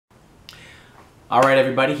All right,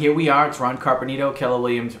 everybody, here we are. It's Ron Carpenito, Keller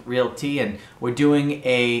Williams Realty, and we're doing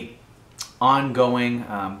a ongoing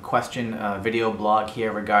question video blog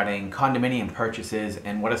here regarding condominium purchases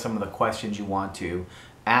and what are some of the questions you want to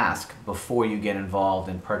ask before you get involved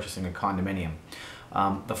in purchasing a condominium.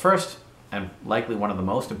 The first and likely one of the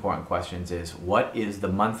most important questions is, what is the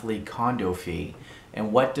monthly condo fee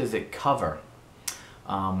and what does it cover?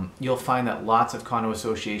 You'll find that lots of condo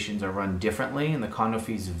associations are run differently and the condo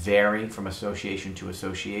fees vary from association to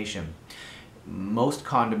association. Most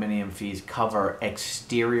condominium fees cover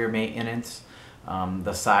exterior maintenance,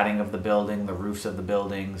 the siding of the building, the roofs of the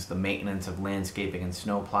buildings, the maintenance of landscaping and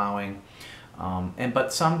snow plowing.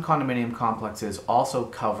 But some condominium complexes also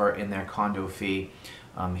cover in their condo fee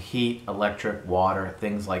heat, electric, water,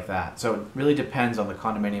 things like that. So it really depends on the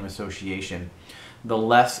condominium association. The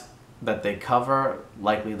less that they cover,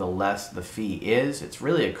 likely the less the fee is. It's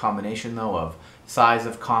really a combination though of size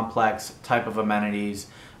of complex, type of amenities,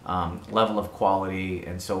 level of quality,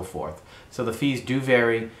 and so forth. So the fees do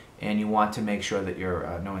vary, and you want to make sure that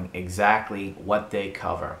you're knowing exactly what they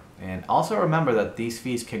cover. And also remember that these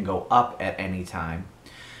fees can go up at any time,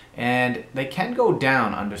 and they can go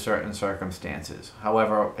down under certain circumstances.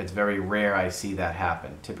 However, it's very rare I see that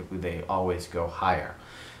happen. Typically they always go higher.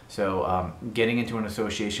 So getting into an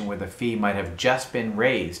association where the fee might have just been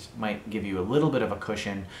raised might give you a little bit of a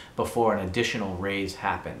cushion before an additional raise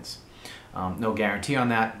happens. No guarantee on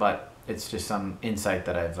that, but it's just some insight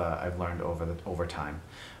that I've learned over time.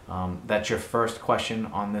 That's your first question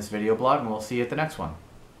on this video blog, and we'll see you at the next one.